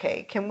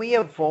 Okay, can we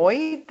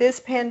avoid this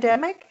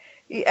pandemic?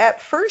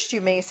 At first you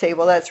may say,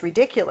 well, that's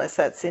ridiculous,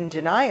 that's in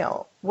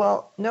denial.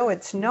 Well, no,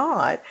 it's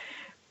not,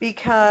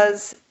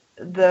 because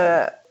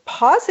the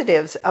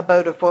positives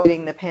about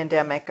avoiding the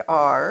pandemic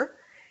are,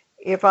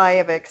 if I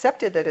have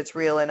accepted that it's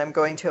real and I'm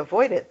going to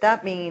avoid it,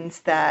 that means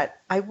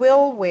that I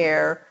will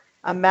wear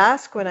a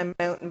mask when I'm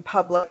out in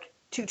public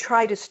to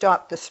try to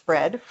stop the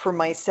spread for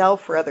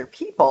myself, for other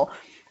people.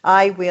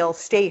 I will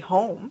stay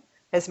home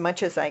as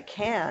much as I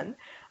can.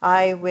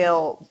 I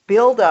will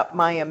build up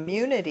my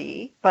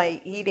immunity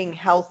by eating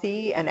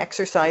healthy and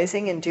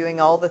exercising and doing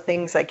all the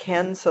things I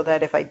can so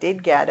that if I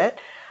did get it,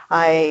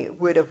 I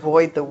would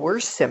avoid the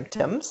worst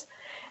symptoms.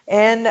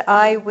 And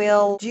I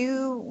will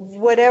do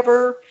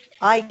whatever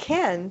I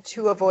can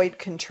to avoid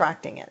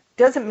contracting it.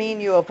 Doesn't mean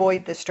you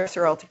avoid the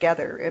stressor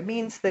altogether. It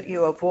means that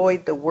you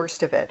avoid the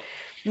worst of it.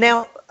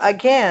 Now,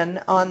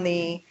 again, on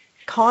the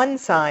con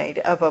side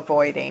of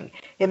avoiding,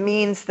 it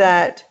means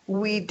that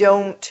we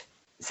don't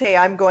say,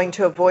 I'm going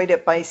to avoid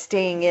it by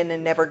staying in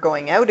and never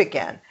going out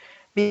again,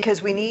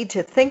 because we need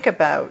to think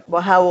about,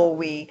 well, how will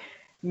we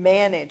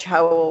manage,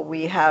 how will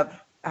we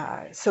have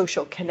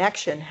social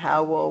connection,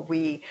 how will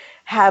we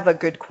have a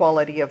good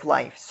quality of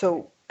life?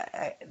 So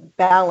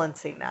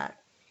balancing that.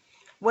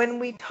 When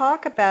we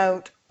talk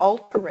about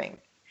altering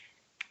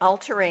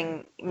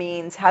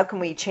means how can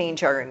we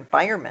change our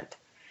environment?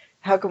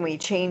 How can we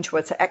change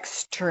what's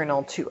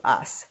external to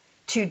us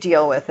to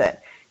deal with it?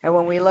 And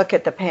when we look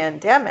at the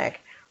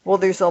pandemic, well,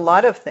 there's a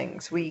lot of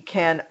things. We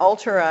can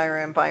alter our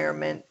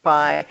environment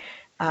by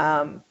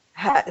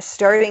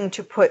starting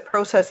to put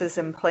processes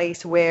in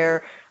place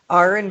where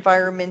our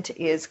environment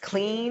is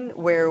clean,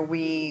 where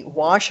we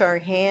wash our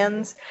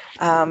hands.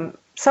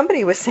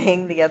 Somebody was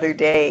saying the other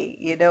day,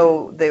 you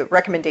know, the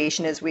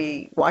recommendation is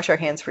we wash our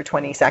hands for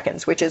 20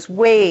 seconds, which is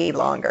way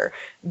longer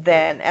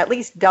than, at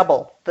least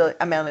double the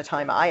amount of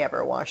time I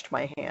ever washed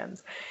my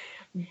hands.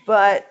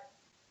 But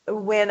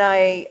when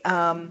I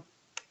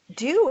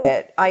do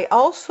it, I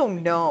also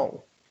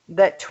know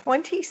that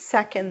 20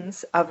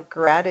 seconds of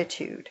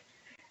gratitude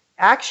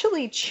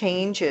actually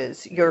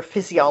changes your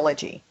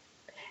physiology.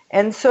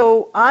 And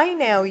so I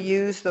now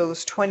use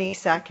those 20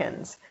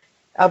 seconds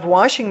of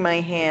washing my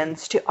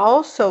hands to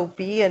also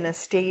be in a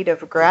state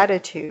of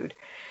gratitude,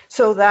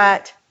 so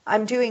that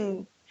I'm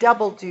doing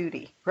double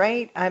duty,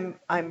 right?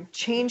 I'm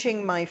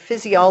changing my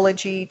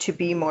physiology to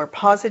be more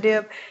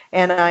positive,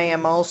 and I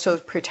am also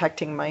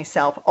protecting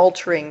myself,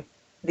 altering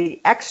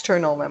the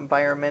external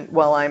environment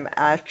while I'm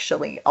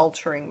actually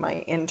altering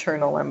my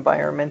internal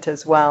environment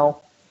as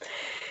well.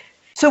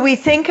 So we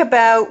think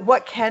about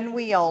what can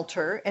we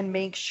alter and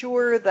make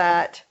sure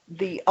that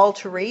the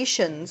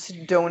alterations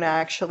don't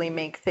actually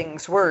make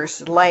things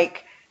worse,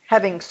 like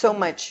having so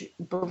much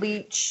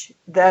bleach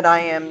that I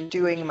am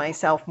doing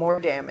myself more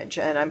damage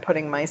and I'm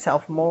putting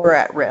myself more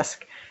at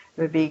risk,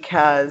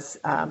 because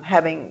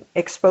having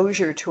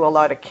exposure to a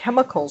lot of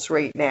chemicals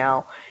right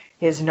now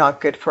is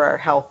not good for our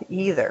health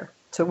either.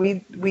 So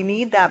we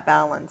need that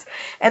balance.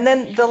 And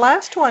then the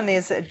last one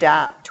is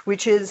adapt. adapt,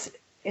 which is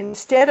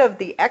instead of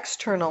the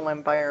external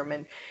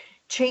environment,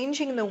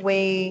 changing the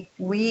way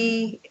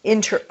we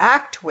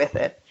interact with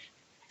it.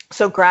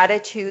 So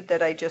gratitude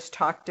that I just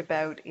talked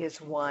about is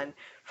one.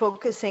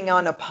 Focusing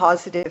on a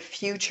positive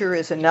future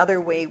is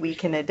another way we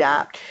can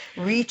adapt.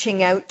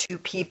 Reaching out to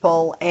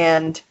people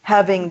and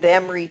having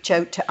them reach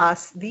out to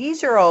us.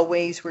 These are all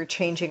ways we're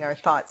changing our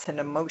thoughts and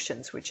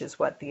emotions, which is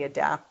what the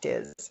adapt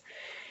is.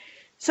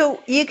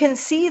 So you can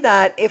see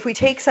that if we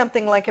take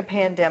something like a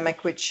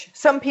pandemic, which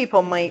some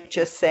people might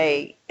just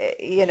say,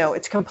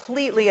 it's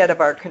completely out of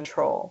our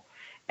control,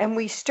 and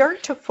we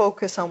start to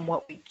focus on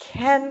what we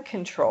can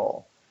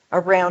control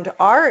around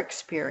our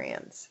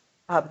experience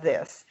of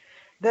this,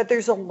 that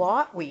there's a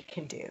lot we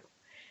can do.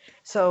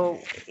 So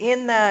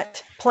in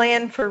that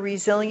plan for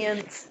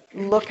resilience,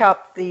 look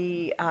up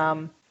the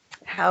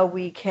how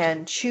we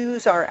can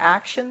choose our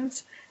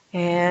actions,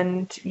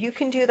 and you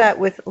can do that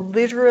with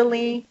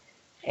literally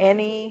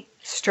any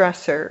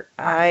stressor.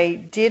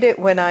 I did it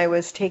when I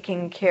was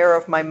taking care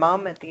of my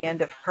mom at the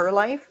end of her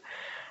life.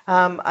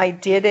 I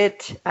did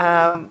it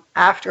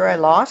after I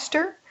lost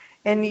her.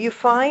 And you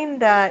find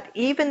that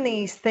even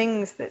these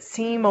things that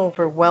seem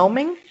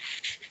overwhelming,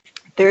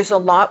 there's a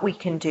lot we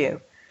can do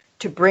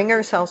to bring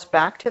ourselves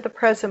back to the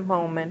present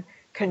moment,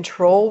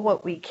 control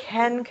what we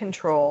can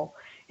control,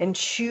 and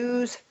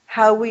choose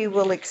how we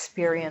will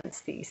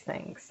experience these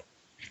things.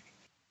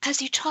 As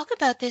you talk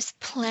about this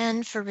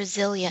plan for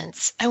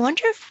resilience, I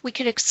wonder if we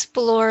could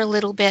explore a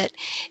little bit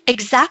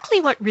exactly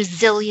what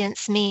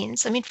resilience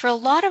means. I mean, for a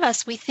lot of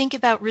us, we think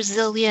about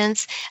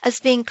resilience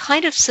as being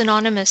kind of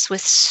synonymous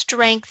with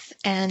strength,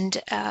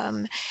 and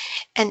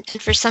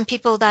for some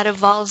people that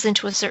evolves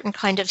into a certain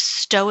kind of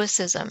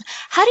stoicism.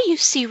 How do you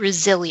see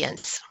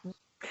resilience?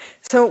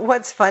 So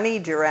what's funny,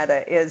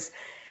 Doretta, is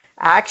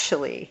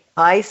actually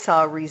I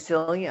saw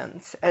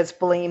resilience as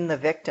blame the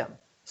victim.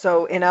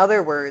 So in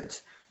other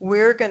words,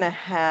 we're going to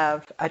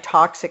have a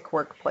toxic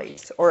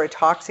workplace or a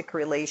toxic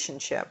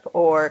relationship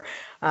or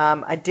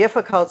a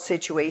difficult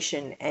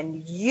situation,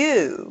 and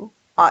you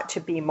ought to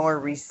be more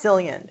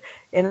resilient.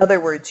 In other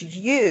words,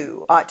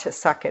 you ought to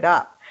suck it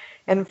up.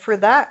 And for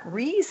that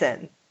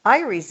reason, I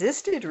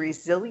resisted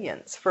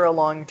resilience for a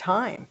long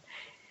time.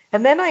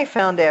 And then I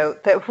found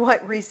out that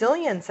what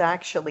resilience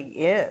actually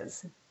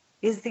is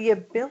the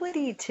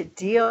ability to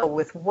deal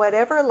with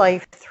whatever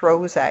life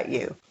throws at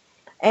you.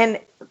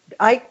 And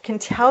I can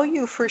tell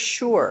you for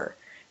sure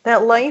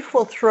that life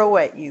will throw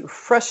at you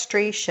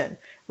frustration,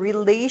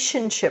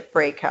 relationship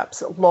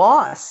breakups,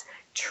 loss,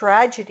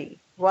 tragedy,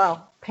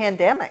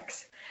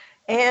 pandemics.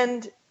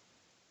 And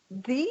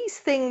these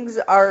things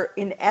are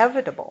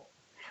inevitable.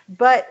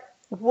 But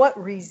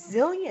what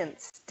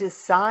resilience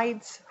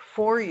decides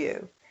for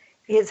you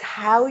is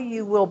how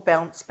you will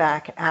bounce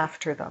back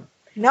after them.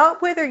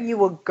 Not whether you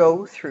will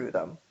go through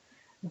them,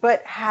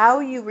 but how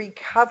you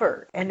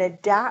recover and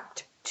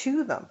adapt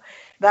to them.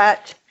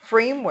 That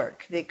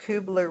framework, the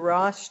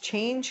Kubler-Ross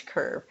change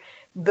curve,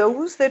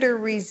 those that are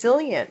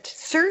resilient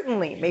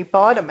certainly may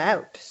bottom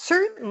out,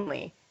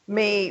 certainly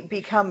may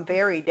become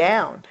very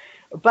down,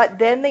 but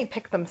then they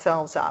pick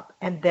themselves up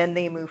and then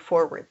they move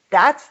forward.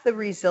 That's the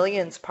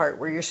resilience part,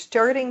 where you're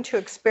starting to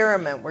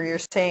experiment, where you're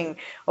saying,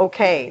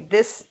 okay,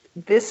 this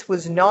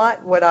was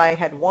not what I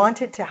had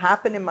wanted to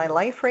happen in my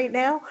life right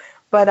now,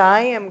 but I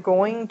am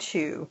going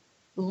to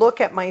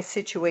look at my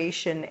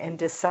situation and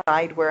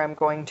decide where I'm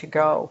going to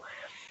go.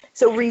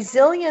 So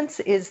resilience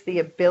is the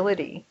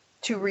ability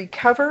to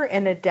recover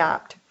and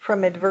adapt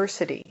from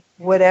adversity,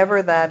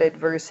 whatever that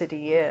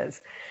adversity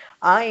is.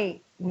 I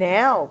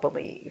now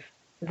believe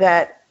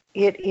that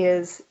it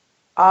is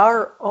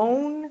our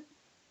own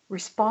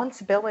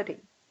responsibility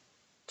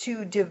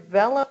to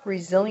develop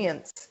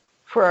resilience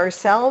for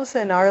ourselves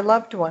and our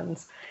loved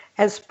ones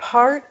as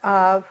part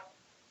of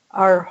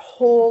our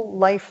whole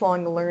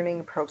lifelong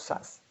learning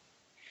process.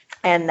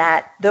 And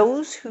that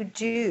those who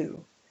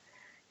do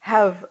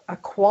have a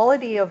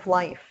quality of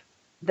life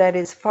that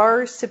is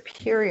far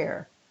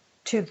superior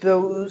to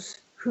those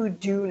who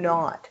do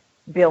not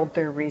build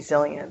their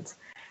resilience.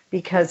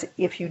 Because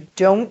if you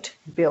don't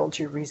build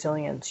your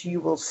resilience,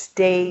 you will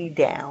stay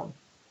down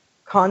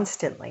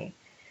constantly.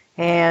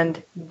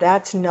 And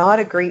that's not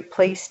a great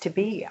place to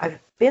be. I've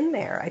been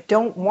there. I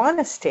don't want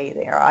to stay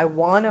there. I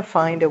want to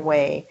find a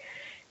way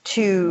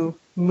to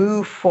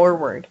move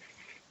forward.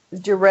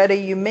 Doretta,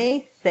 you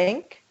may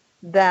think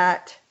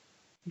that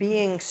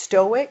being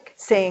stoic,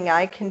 saying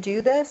I can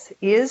do this,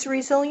 is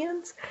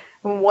resilience.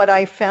 And what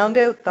I found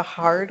out the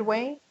hard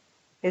way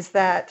is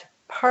that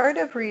part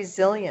of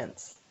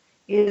resilience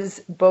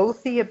is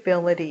both the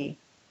ability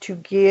to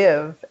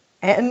give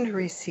and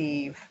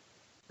receive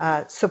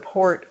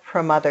support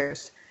from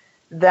others.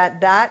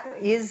 That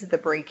is the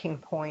breaking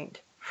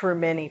point for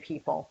many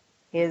people,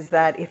 is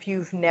that if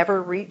you've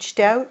never reached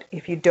out,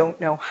 if you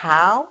don't know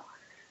how,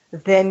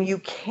 then you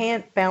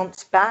can't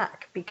bounce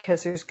back,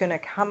 because there's going to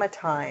come a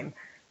time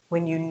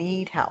when you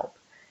need help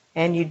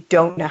and you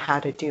don't know how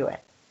to do it.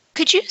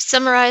 Could you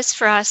summarize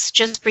for us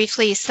just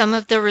briefly some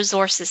of the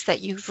resources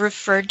that you've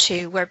referred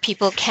to where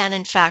people can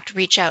in fact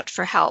reach out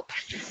for help?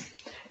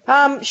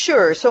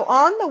 Sure. So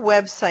on the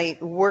website,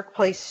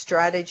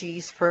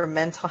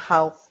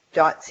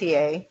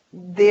 workplacestrategiesformentalhealth.ca,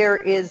 there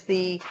is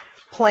the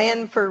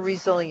plan for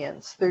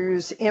resilience.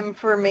 There's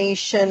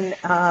information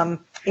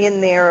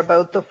in there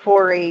about the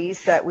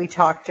 4A's that we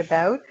talked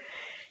about.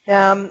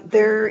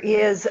 There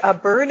is a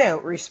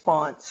burnout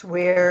response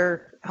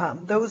where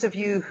those of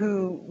you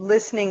who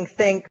listening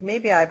think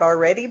maybe I've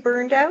already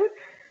burned out.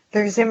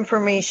 There's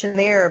information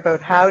there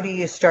about how do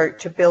you start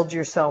to build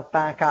yourself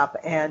back up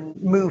and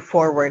move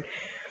forward.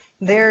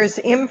 There's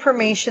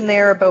information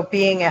there about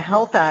being a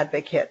health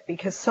advocate,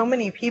 because so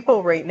many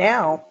people right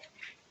now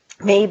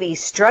may be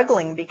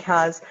struggling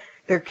because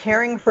they're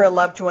caring for a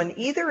loved one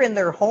either in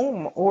their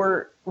home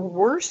or,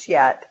 worse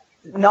yet,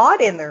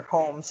 not in their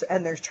homes,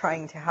 and they're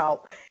trying to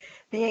help.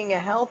 Being a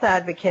health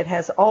advocate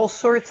has all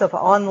sorts of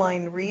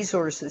online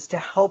resources to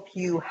help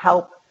you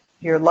help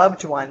your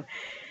loved one.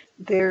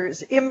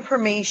 There's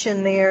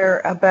information there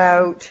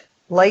about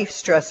life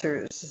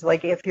stressors,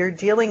 like if you're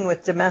dealing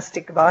with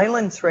domestic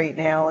violence right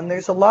now, and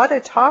there's a lot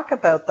of talk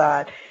about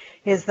that,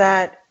 is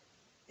that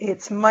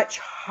it's much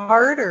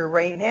harder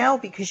right now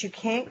because you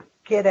can't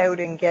get out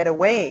and get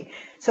away.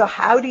 So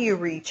how do you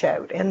reach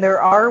out? And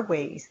there are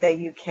ways that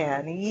you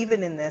can,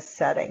 even in this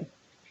setting.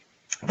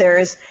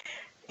 There's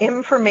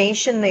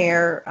information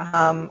there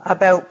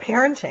about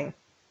parenting.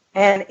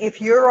 And if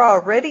you're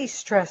already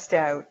stressed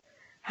out,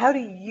 how do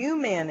you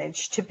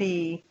manage to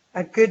be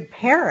a good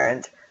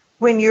parent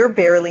when you're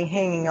barely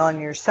hanging on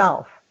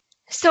yourself?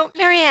 So,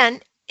 Marianne,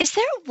 is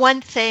there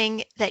one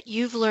thing that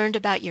you've learned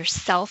about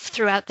yourself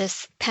throughout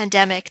this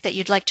pandemic that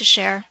you'd like to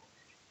share?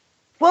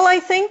 Well,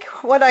 I think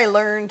what I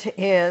learned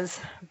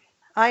is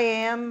I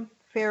am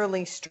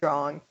fairly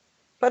strong,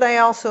 but I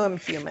also am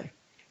human.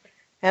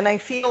 And I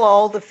feel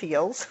all the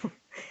feels.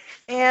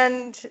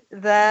 And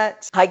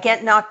that I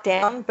get knocked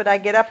down, but I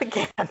get up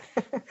again.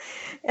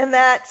 And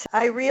that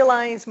I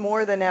realize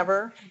more than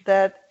ever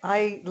that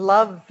I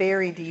love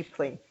very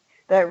deeply,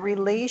 that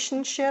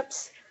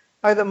relationships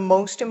are the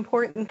most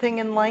important thing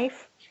in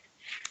life.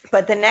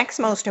 But the next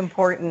most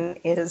important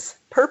is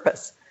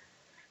purpose.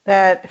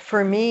 That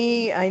for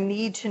me, I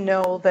need to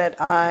know that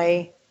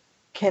I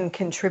can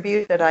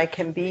contribute, that I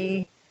can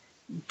be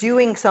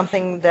doing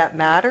something that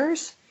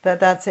matters,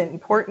 that's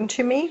important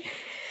to me.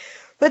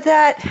 But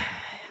that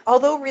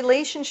although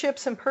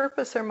relationships and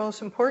purpose are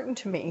most important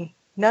to me,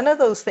 none of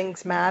those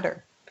things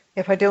matter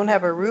if I don't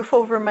have a roof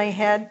over my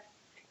head,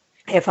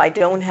 if I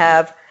don't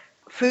have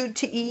food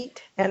to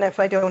eat, and if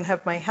I don't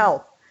have my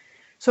health.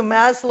 So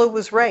Maslow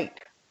was right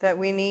that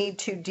we need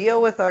to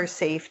deal with our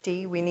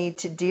safety, we need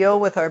to deal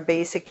with our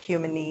basic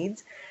human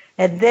needs,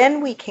 and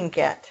then we can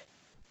get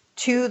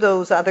to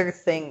those other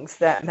things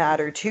that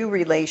matter, to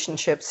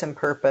relationships and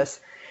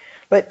purpose.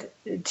 But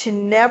to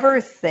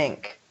never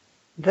think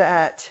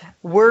that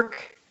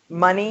work,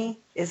 money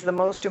is the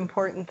most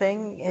important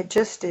thing.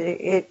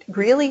 It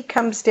really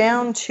comes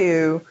down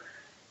to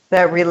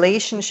that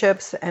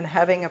relationships and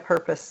having a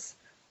purpose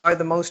are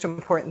the most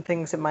important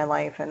things in my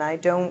life. And I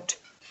don't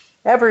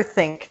ever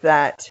think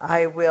that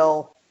I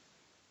will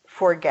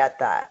forget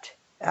that.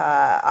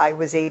 I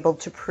was able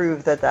to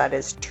prove that that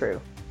is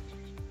true.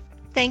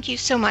 Thank you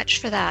so much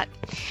for that.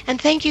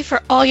 And thank you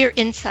for all your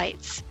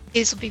insights.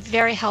 These will be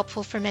very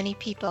helpful for many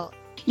people.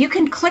 You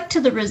can click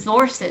to the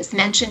resources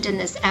mentioned in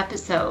this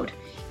episode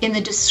in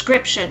the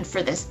description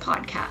for this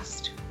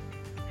podcast.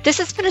 This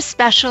has been a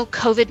special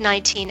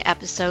COVID-19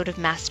 episode of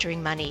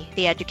Mastering Money,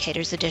 the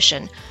Educator's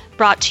Edition,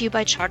 brought to you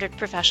by Chartered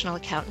Professional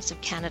Accountants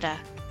of Canada.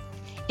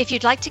 If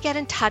you'd like to get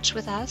in touch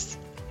with us,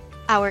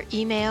 our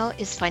email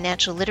is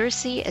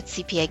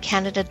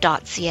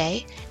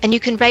financialliteracy@cpacanada.ca, and you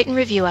can rate and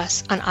review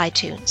us on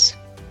iTunes.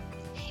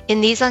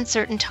 In these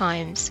uncertain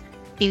times,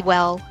 be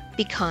well,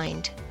 be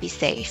kind, be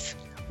safe.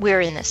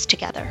 We're in this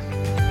together.